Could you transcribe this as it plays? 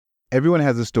Everyone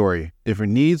has a story,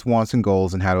 different needs, wants, and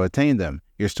goals, and how to attain them.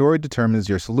 Your story determines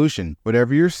your solution.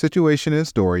 Whatever your situation and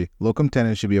story, locum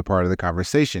tenens should be a part of the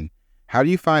conversation. How do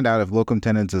you find out if locum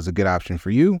tenens is a good option for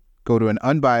you? Go to an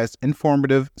unbiased,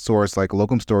 informative source like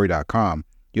locumstory.com.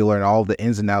 You'll learn all of the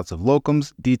ins and outs of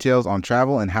locums, details on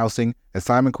travel and housing,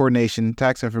 assignment coordination,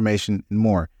 tax information, and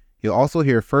more. You'll also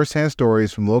hear firsthand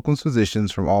stories from locums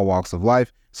physicians from all walks of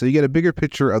life, so you get a bigger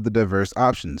picture of the diverse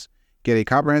options. Get a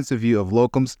comprehensive view of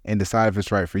locums and decide if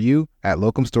it's right for you at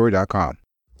locumstory.com.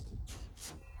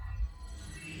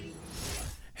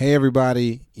 Hey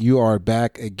everybody, you are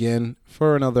back again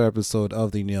for another episode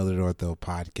of the Nailed It Ortho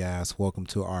podcast. Welcome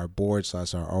to our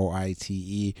board/our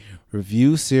OITE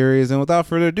review series. And without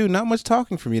further ado, not much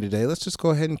talking from you today. Let's just go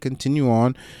ahead and continue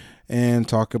on and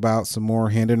talk about some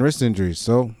more hand and wrist injuries.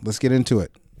 So let's get into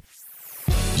it.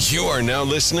 You are now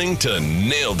listening to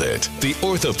Nailed It, the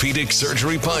Orthopedic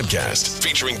Surgery Podcast,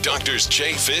 featuring Doctors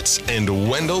Jay Fitz and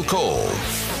Wendell Cole.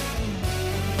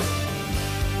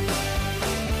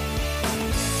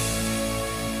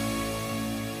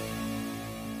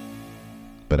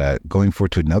 But going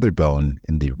forward to another bone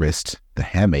in the wrist, the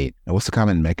hamate. And what's the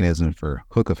common mechanism for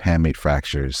hook of hamate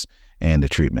fractures and the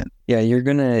treatment? Yeah, you're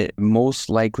going to most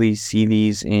likely see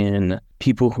these in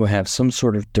people who have some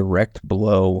sort of direct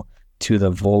blow to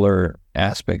the volar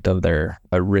aspect of their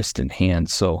wrist and hand.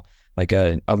 So like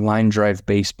a line drive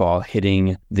baseball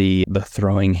hitting the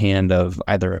throwing hand of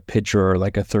either a pitcher or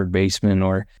like a third baseman,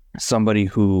 or somebody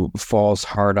who falls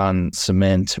hard on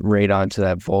cement right onto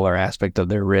that volar aspect of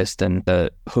their wrist, and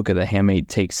the hook of the hamate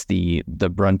takes the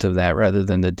brunt of that rather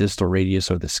than the distal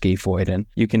radius or the scaphoid. And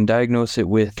you can diagnose it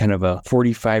with kind of a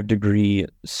 45-degree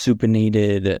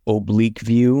supinated oblique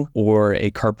view or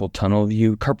a carpal tunnel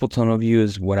view. Carpal tunnel view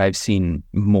is what I've seen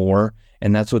more,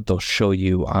 and that's what they'll show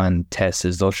you on tests.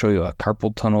 Is they'll show you a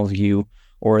carpal tunnel view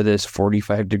or this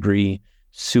 45-degree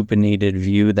supinated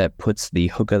view that puts the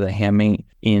hook of the hamate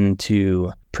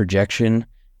into projection,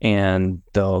 and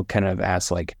they'll kind of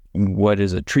ask like, what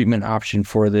is a treatment option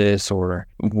for this, or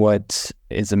what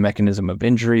is the mechanism of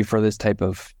injury for this type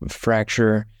of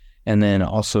fracture? And then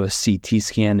also a CT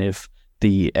scan. If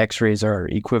the x-rays are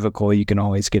equivocal, you can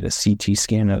always get a CT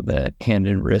scan of the hand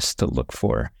and wrist to look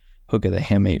for hook of the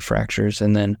hamate fractures.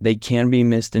 And then they can be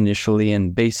missed initially,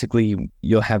 and basically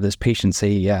you'll have this patient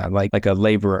say, yeah, like a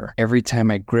laborer, every time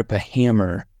I grip a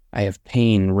hammer, I have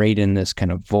pain right in this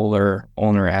kind of volar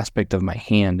ulnar aspect of my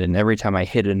hand, and every time I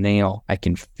hit a nail, I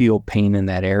can feel pain in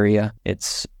that area.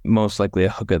 It's most likely a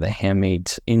hook of the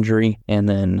hamate injury. And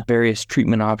then various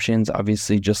treatment options,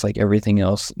 obviously just like everything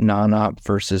else, non-op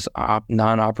versus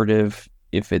non-operative.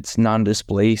 If it's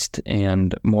non-displaced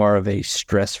and more of a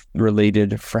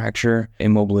stress-related fracture,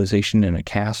 immobilization in a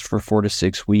cast for 4 to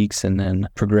 6 weeks, and then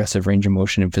progressive range of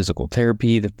motion and physical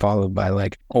therapy, followed by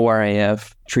like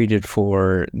ORIF, treated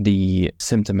for the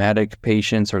symptomatic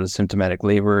patients or the symptomatic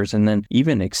laborers, and then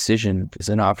even excision is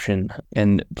an option.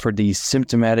 And for these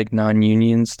symptomatic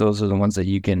non-unions, those are the ones that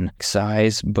you can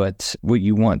excise, but what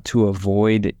you want to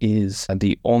avoid is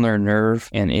the ulnar nerve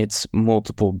and its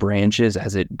multiple branches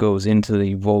as it goes into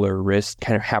the volar wrist,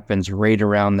 kind of happens right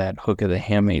around that hook of the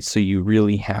hamate. So you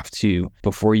really have to,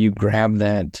 before you grab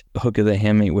that hook of the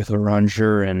hamate with a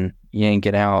rongeur and yank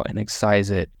it out and excise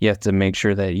it, you have to make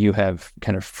sure that you have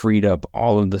kind of freed up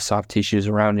all of the soft tissues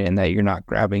around it and that you're not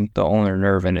grabbing the ulnar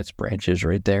nerve and its branches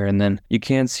right there. And then you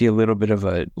can see a little bit of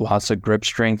a loss of grip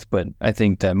strength, but I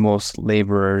think that most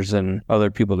laborers and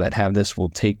other people that have this will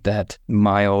take that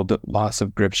mild loss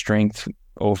of grip strength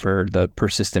over the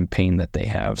persistent pain that they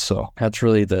have. So that's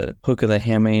really the hook of the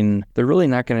hamate. They're really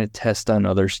not going to test on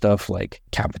other stuff like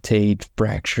capitate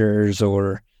fractures,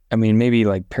 or maybe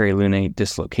like perilunate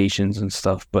dislocations and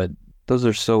stuff, but those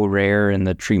are so rare, and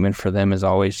the treatment for them is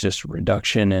always just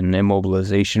reduction and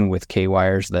immobilization with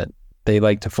K-wires that they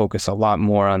like to focus a lot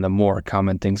more on the more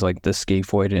common things like the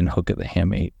scaphoid and hook of the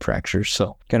hamate fractures.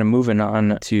 So kind of moving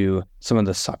on to some of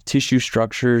the soft tissue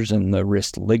structures and the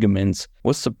wrist ligaments.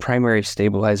 What's the primary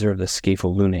stabilizer of the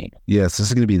scapholunate? Yes, this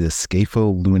is going to be the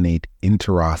scapholunate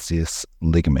interosseous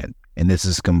ligament. And this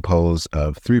is composed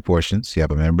of 3 portions. You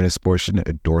have a membranous portion,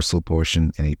 a dorsal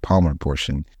portion, and a palmar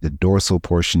portion. The dorsal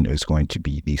portion is going to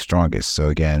be the strongest. So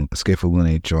again, a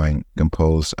scapholunate joint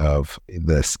composed of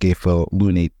the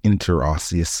scapholunate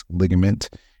interosseous ligament.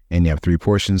 And you have 3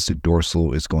 portions. The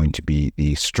dorsal is going to be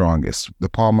the strongest. The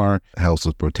palmar helps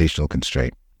with rotational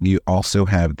constraint. You also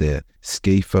have the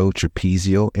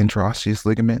scaphotrapezial interosseous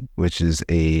ligament, which is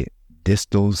a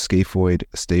distal scaphoid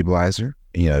stabilizer.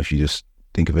 If you just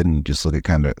think of it and just look at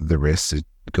kind of the wrist,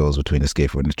 goes between the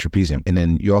scaphoid and the trapezium. And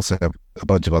then you also have a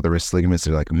bunch of other wrist ligaments.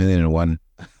 There are like 1,000,001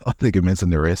 ligaments in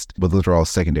the wrist, but those are all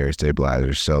secondary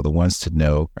stabilizers. So the ones to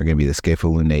know are going to be the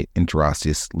scapholunate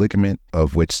interosseous ligament,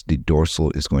 of which the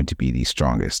dorsal is going to be the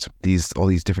strongest. All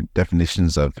these different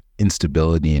definitions of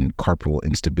instability and carpal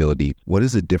instability. What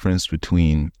is the difference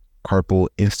between carpal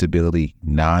instability,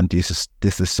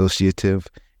 non-dissociative,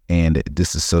 and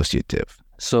dissociative?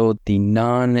 So the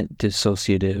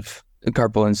non-dissociative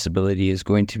carpal instability is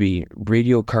going to be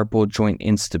radial carpal joint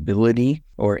instability,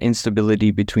 or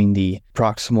instability between the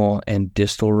proximal and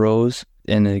distal rows.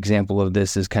 And an example of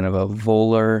this is kind of a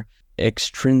volar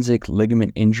extrinsic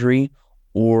ligament injury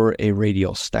or a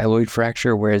radial styloid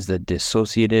fracture, whereas the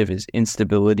dissociative is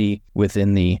instability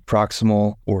within the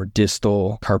proximal or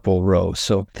distal carpal row.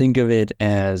 So think of it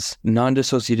as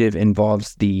non-dissociative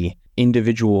involves the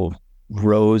individual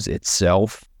rows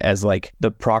itself, as like the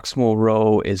proximal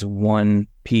row is one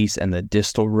piece and the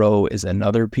distal row is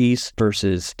another piece,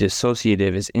 versus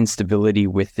dissociative is instability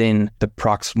within the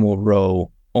proximal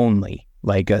row only,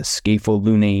 like a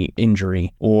scapholunate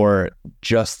injury, or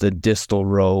just the distal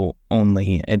row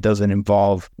only. It doesn't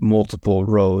involve multiple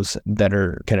rows that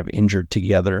are kind of injured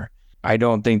together. I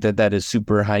don't think that is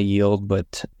super high yield,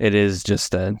 but it is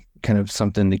just a kind of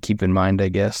something to keep in mind, I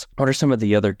guess. What are some of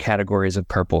the other categories of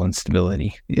carpal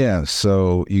instability? Yeah,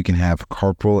 so you can have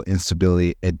carpal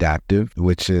instability adaptive,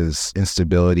 which is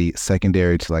instability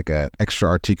secondary to like a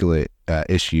extra-articulate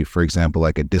issue, for example,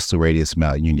 like a distal radius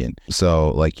malunion. So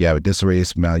like you have a distal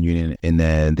radius malunion, and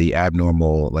then the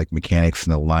abnormal like mechanics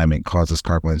and alignment causes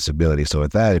carpal instability. So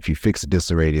with that, if you fix the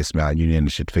distal radius malunion,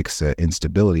 it should fix the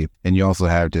instability. And you also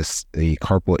have just the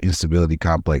carpal instability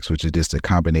complex, which is just a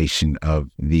combination of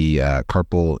the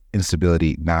carpal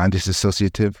instability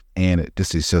non-dissociative and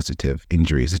dissociative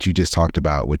injuries that you just talked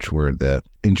about, which were the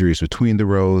injuries between the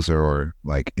rows or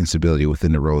like instability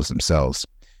within the rows themselves.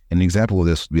 An example of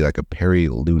this would be like a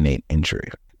perilunate injury.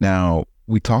 Now,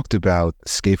 we talked about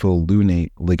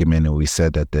scapholunate ligament, and we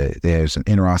said that there's an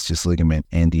interosseous ligament,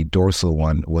 and the dorsal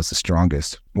one was the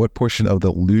strongest. What portion of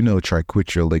the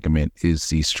lunotriquetral ligament is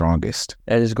the strongest?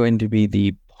 That is going to be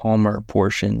the palmar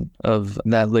portion of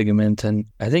that ligament. And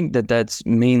I think that's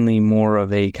mainly more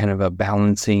of a kind of a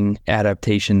balancing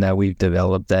adaptation that we've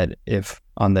developed, that if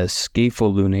on the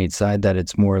scapholunate side, that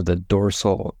it's more of the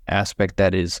dorsal aspect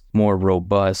that is more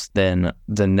robust than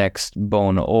the next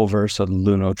bone over. So the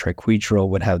lunotriquetral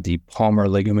would have the palmar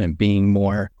ligament being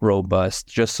more robust,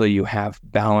 just so you have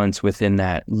balance within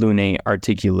that lunate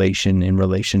articulation in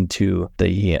relation to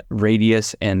the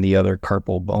radius and the other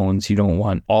carpal bones. You don't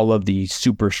want all of the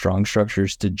super strong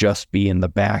structures to just be in the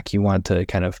back. You want to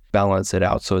kind of balance it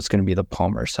out. So it's going to be the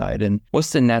palmar side. And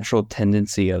what's the natural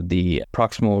tendency of the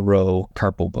proximal row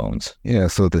carpal bones? Yeah,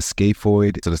 so the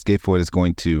scaphoid is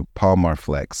going to palmar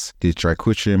flex. The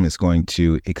triquetrum is going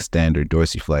to extend or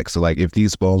dorsiflex. So like if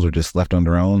these bones were just left on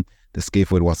their own, the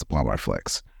scaphoid wants to palmar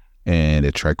flex, and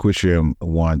the triquetrum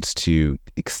wants to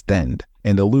extend.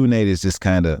 And the lunate is just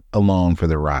kind of along for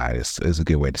the ride, is a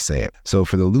good way to say it. So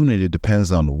for the lunate, it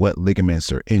depends on what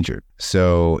ligaments are injured.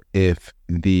 So if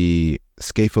the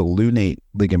scapholunate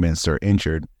ligaments are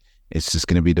injured, it's just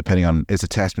going to be depending on its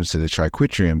attachments to the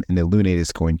triquetrum, and the lunate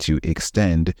is going to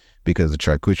extend because the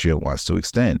triquetrum wants to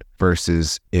extend.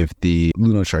 Versus if the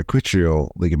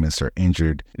lunotriquetral ligaments are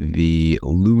injured, the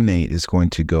lunate is going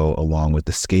to go along with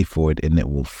the scaphoid, and it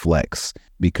will flex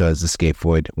because the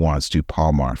scaphoid wants to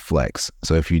palmar flex.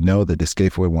 So if you know that the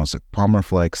scaphoid wants to palmar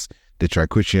flex, the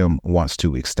triquetrum wants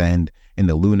to extend, and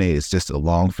the lunate is just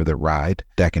along for the ride,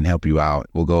 that can help you out.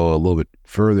 We'll go a little bit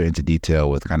further into detail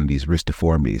with kind of these wrist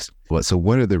deformities. So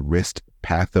what are the wrist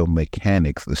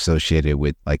pathomechanics associated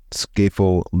with like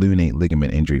scapholunate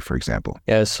ligament injury, for example?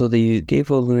 Yeah, so the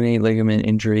scapholunate ligament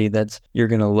injury, you're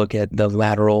going to look at the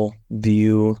lateral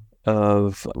view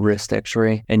of wrist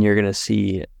x-ray, and you're going to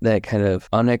see that kind of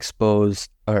unopposed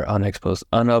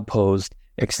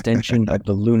extension of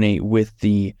the lunate with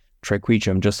the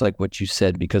triquetrum, just like what you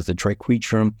said, because the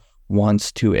triquetrum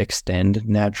wants to extend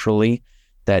naturally.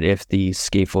 That if the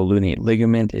scapholunate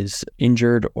ligament is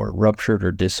injured or ruptured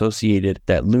or dissociated,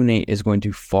 that lunate is going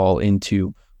to fall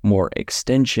into more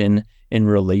extension in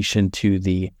relation to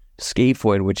the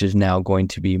scaphoid, which is now going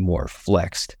to be more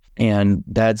flexed. And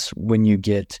that's when you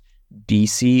get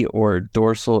DISI, or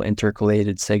dorsal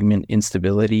intercalated segment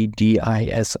instability,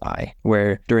 DISI,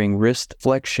 where during wrist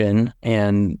flexion,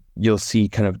 and you'll see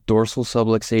kind of dorsal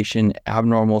subluxation,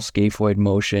 abnormal scaphoid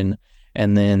motion,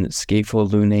 and then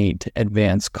scapholunate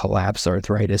advanced collapse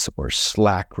arthritis, or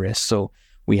slack wrist. So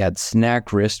we had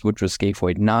snack wrist, which was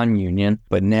scaphoid non-union,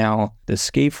 but now the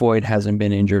scaphoid hasn't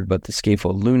been injured, but the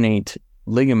scapholunate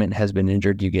ligament has been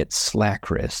injured, you get slack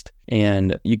wrist.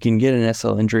 And you can get an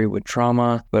SL injury with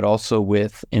trauma, but also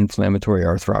with inflammatory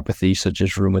arthropathy, such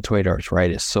as rheumatoid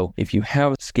arthritis. So if you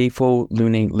have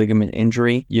scapholunate ligament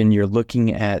injury and you're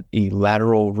looking at a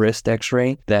lateral wrist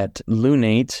x-ray, that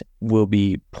lunate will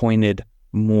be pointed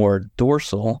more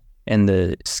dorsal and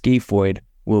the scaphoid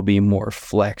will be more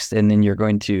flexed. And then you're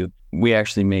going to, we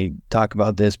actually may talk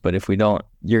about this, but if we don't,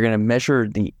 you're going to measure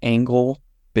the angle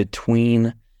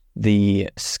between the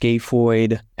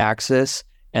scaphoid axis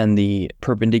and the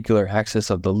perpendicular axis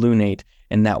of the lunate,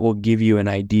 and that will give you an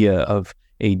idea of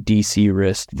a DISI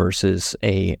wrist versus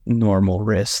a normal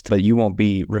wrist. But you won't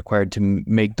be required to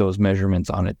make those measurements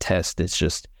on a test. It's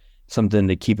just something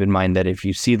to keep in mind, that if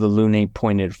you see the lunate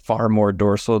pointed far more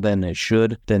dorsal than it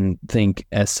should, then think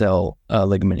SL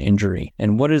ligament injury.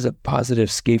 And what is a positive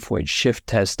scaphoid shift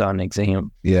test on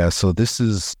exam? Yeah, so this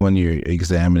is when you're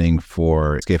examining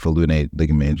for scapholunate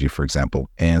ligament injury, for example.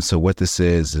 And so what this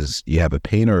is you have a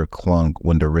pain or a clunk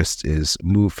when the wrist is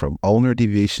moved from ulnar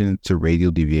deviation to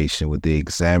radial deviation with the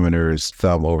examiner's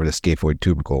thumb over the scaphoid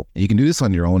tubercle. You can do this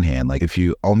on your own hand. Like if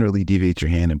you ulnarly deviate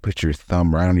your hand and put your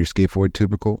thumb right on your scaphoid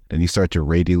tubercle, then you start to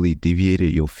radially deviate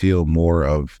it, you'll feel more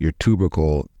of your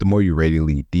tubercle the more you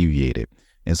radially deviate it.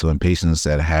 And so in patients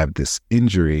that have this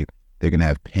injury, they're going to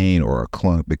have pain or a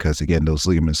clunk because, again, those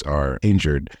ligaments are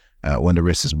injured when the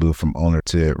wrist is moved from ulnar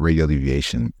to radial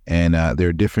deviation. And there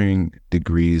are differing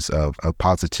degrees of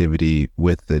positivity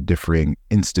with the differing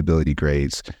instability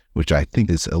grades, which I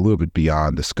think is a little bit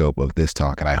beyond the scope of this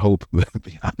talk, and I hope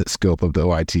beyond the scope of the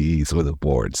OITEs or the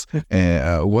boards.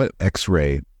 And what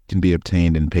x-ray can be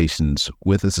obtained in patients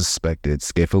with a suspected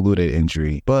scapholunate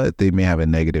injury, but they may have a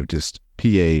negative just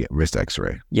PA wrist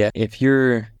x-ray? Yeah, if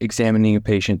you're examining a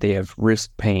patient, they have wrist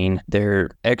pain,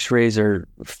 their x-rays are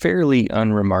fairly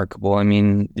unremarkable. I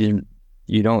mean,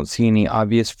 you don't see any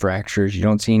obvious fractures, you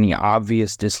don't see any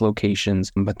obvious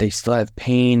dislocations, but they still have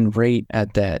pain right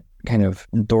at that kind of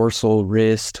dorsal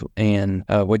wrist. And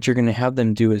what you're going to have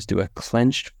them do is do a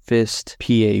clenched fist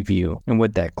PA view. And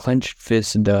what that clenched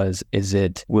fist does is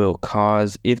it will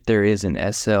cause, if there is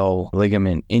an SL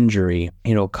ligament injury,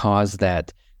 it'll cause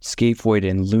that scaphoid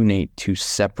and lunate to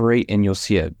separate, and you'll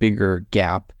see a bigger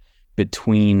gap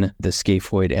between the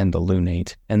scaphoid and the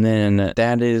lunate. And then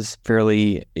that is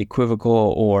fairly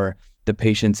equivocal, or the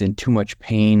patient's in too much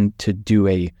pain to do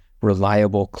a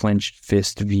reliable clenched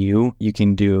fist view. You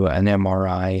can do an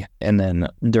MRI, and then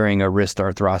during a wrist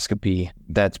arthroscopy,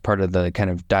 that's part of the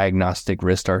kind of diagnostic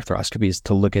wrist arthroscopy, is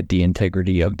to look at the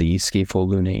integrity of the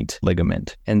scapholunate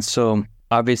ligament. And so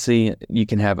obviously, you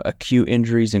can have acute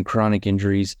injuries and chronic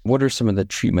injuries. What are some of the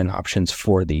treatment options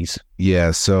for these?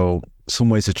 Yeah, so some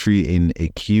ways to treat an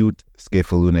acute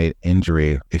scapholunate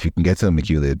injury. If you can get to them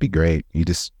acutely, it'd be great. You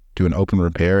just do an open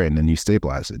repair and then you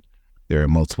stabilize it. There are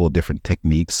multiple different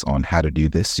techniques on how to do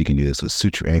this. You can do this with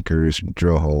suture anchors,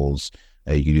 drill holes.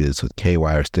 You can do this with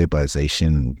K-wire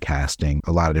stabilization, casting,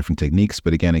 a lot of different techniques.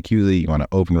 But again, acutely, you want to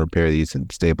open repair these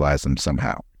and stabilize them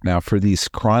somehow. Now, for these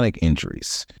chronic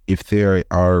injuries, if they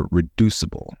are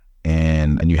reducible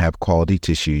and you have quality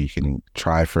tissue, you can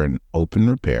try for an open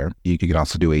repair. You can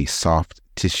also do a soft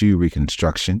tissue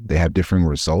reconstruction. They have differing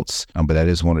results, but that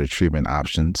is one of the treatment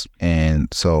options. And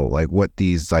so like what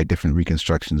these like different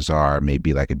reconstructions are,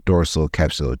 maybe like a dorsal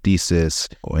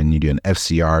capsulodesis, when you do an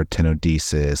FCR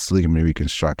tenodesis, ligament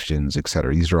reconstructions,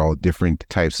 etc. These are all different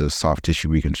types of soft tissue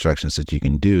reconstructions that you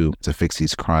can do to fix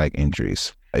these chronic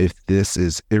injuries. If this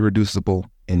is irreducible,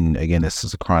 and again, this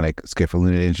is a chronic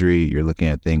scapholunate injury, you're looking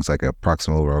at things like a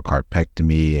proximal row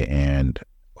carpectomy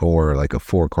or like a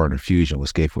four-corner fusion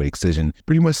with scaphoid excision.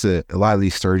 Pretty much a lot of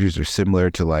these surgeries are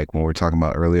similar to like when we were talking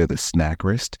about earlier, the snack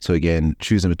wrist. So again,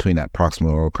 choosing between that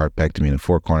proximal row carpectomy and a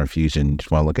four-corner fusion, you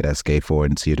just want to look at that scaphoid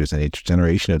and see if there's any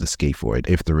degeneration of the scaphoid.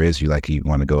 If there is, you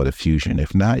want to go with a fusion.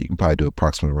 If not, you can probably do a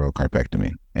proximal row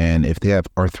carpectomy. And if they have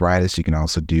arthritis, you can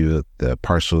also do the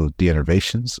partial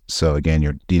denervations. So again,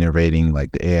 you're denervating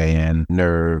like the AIN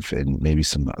nerve and maybe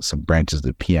some branches of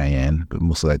the PIN, but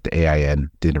mostly like the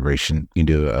AIN denervation. You can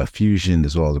do a fusion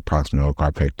as well as a proximal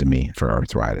carpectomy for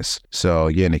arthritis. So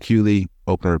again, acutely,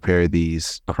 open repair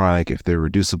these. Chronic, if they're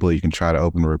reducible, you can try to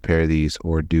open repair these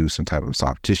or do some type of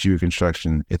soft tissue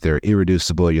reconstruction. If they're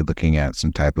irreducible, you're looking at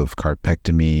some type of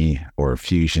carpectomy or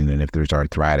fusion. And if there's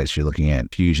arthritis, you're looking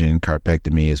at fusion,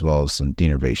 carpectomy, as well as some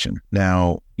denervation.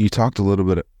 Now, you talked a little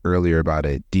bit earlier about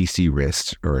a DISI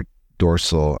wrist, or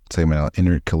dorsal segmental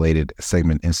intercalated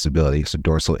segment instability. So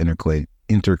dorsal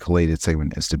intercalated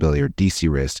segment instability, or DISI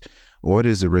wrist. What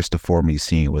is the wrist deformity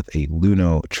seen with a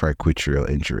lunotriquetral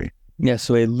injury? Yeah,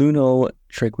 so a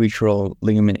lunotriquetral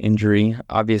ligament injury,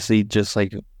 obviously, just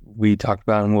like we talked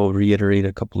about and we'll reiterate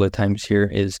a couple of times here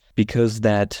is because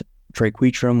that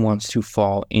triquetrum wants to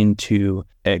fall into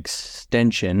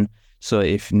extension. So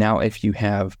if you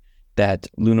have that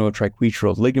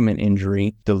lunotriquetral ligament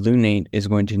injury, the lunate is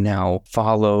going to now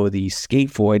follow the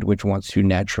scaphoid, which wants to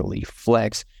naturally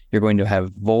flex. You're going to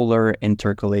have volar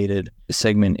intercalated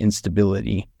segment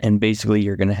instability. And basically,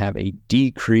 you're going to have a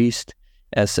decreased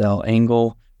SL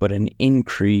angle, but an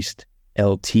increased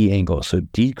LT angle. So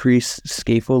decreased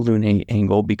scapholunate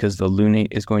angle because the lunate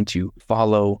is going to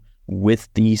follow with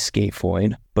the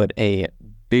scaphoid, but a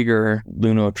bigger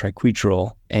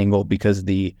lunotriquetral angle because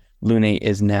the lunate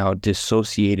is now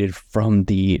dissociated from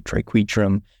the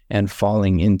triquetrum and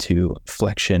falling into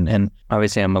flexion. And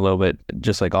obviously I'm a little bit,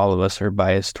 just like all of us, are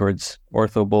biased towards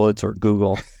ortho bullets or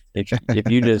Google. If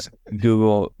you just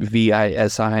Google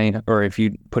VISI, or if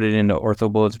you put it into ortho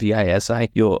bullets VISI,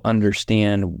 you'll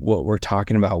understand what we're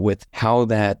talking about with how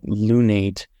that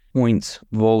lunate points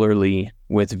volarly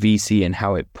with VISI and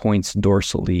how it points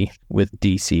dorsally with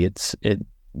DISI. It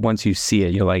once you see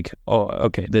it, you're like, oh,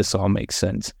 okay, this all makes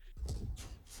sense.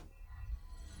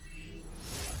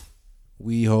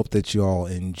 We hope that you all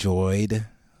enjoyed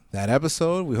that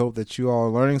episode. We hope that you all are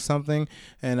learning something.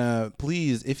 And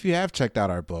please, if you have checked out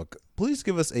our book, please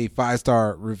give us a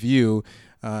 5-star review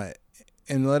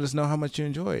and let us know how much you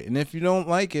enjoy it. And if you don't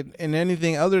like it and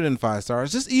anything other than 5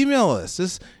 stars, just email us.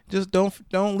 Just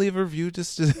don't leave a review.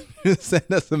 Just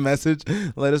send us a message.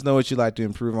 Let us know what you'd like to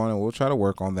improve on, and we'll try to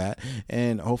work on that.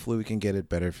 And hopefully we can get it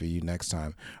better for you next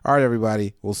time. All right,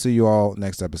 everybody. We'll see you all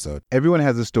next episode. Everyone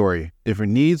has a story,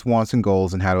 different needs, wants, and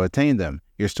goals, and how to attain them.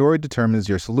 Your story determines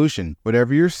your solution.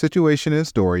 Whatever your situation and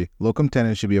story, locum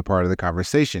tenens should be a part of the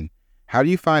conversation. How do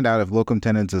you find out if locum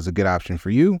tenens is a good option for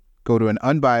you? Go to an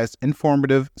unbiased,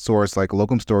 informative source like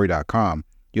locumstory.com.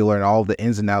 You'll learn all of the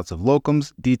ins and outs of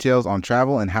locums, details on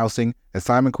travel and housing,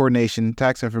 assignment coordination,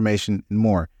 tax information, and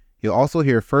more. You'll also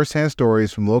hear firsthand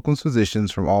stories from locums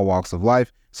physicians from all walks of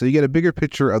life, so you get a bigger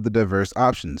picture of the diverse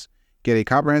options. Get a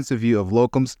comprehensive view of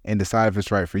locums and decide if it's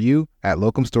right for you at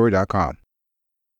locumstory.com.